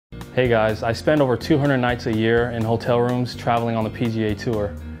Hey guys, I spend over 200 nights a year in hotel rooms traveling on the PGA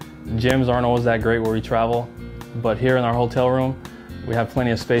Tour. Gyms aren't always that great where we travel, but here in our hotel room, we have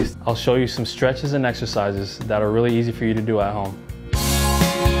plenty of space. I'll show you some stretches and exercises that are really easy for you to do at home.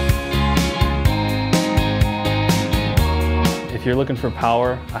 If you're looking for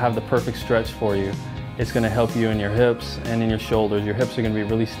power, I have the perfect stretch for you. It's going to help you in your hips and in your shoulders. Your hips are going to be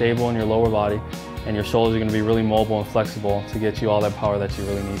really stable in your lower body, and your shoulders are going to be really mobile and flexible to get you all that power that you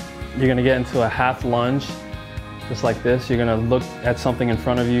really need. You're going to get into a half lunge, just like this. You're going to look at something in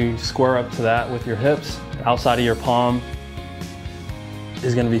front of you, square up to that with your hips. The outside of your palm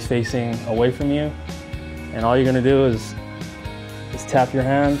is going to be facing away from you, and all you're going to do is tap your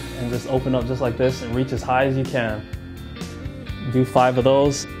hand and just open up just like this and reach as high as you can. Do 5 of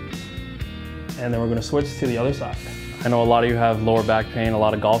those, and then we're going to switch to the other side. I know a lot of you have lower back pain. A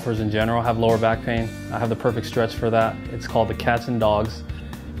lot of golfers in general have lower back pain. I have the perfect stretch for that. It's called the cats and dogs.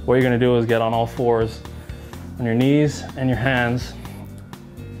 What you're going to do is get on all fours, on your knees and your hands.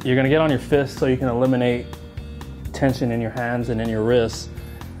 You're going to get on your fists so you can eliminate tension in your hands and in your wrists.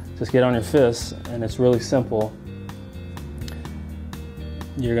 Just get on your fists, and it's really simple.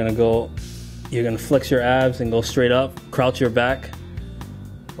 You're going to flex your abs and go straight up, crouch your back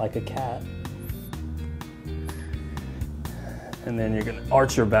like a cat. And then you're going to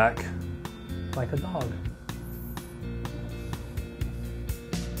arch your back like a dog.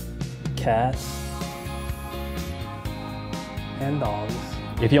 Cats and dogs.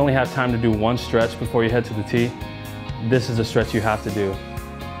 If you only have time to do one stretch before you head to the tee, this is a stretch you have to do.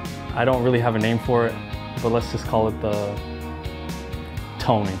 I don't really have a name for it, but let's just call it the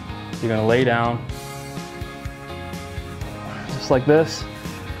toning. You're gonna lay down just like this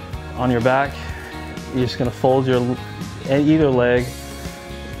on your back. You're just gonna fold either leg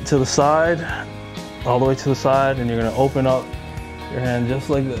to the side, all the way to the side, and you're gonna open up your hand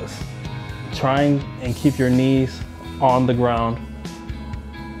just like this. Trying and keep your knees on the ground.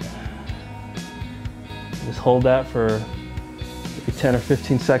 Just hold that for maybe 10 or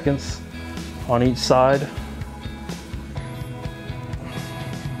 15 seconds on each side.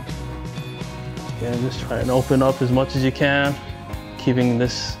 Again, just try and open up as much as you can, keeping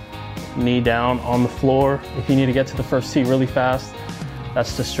this knee down on the floor. If you need to get to the first tee really fast,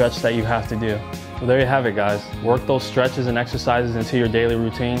 that's the stretch that you have to do. Well, there you have it, guys. Work those stretches and exercises into your daily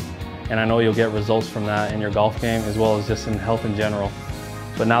routine, and I know you'll get results from that in your golf game as well as just in health in general.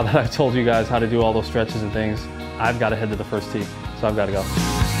 But now that I've told you guys how to do all those stretches and things, I've got to head to the first tee, so I've got to go.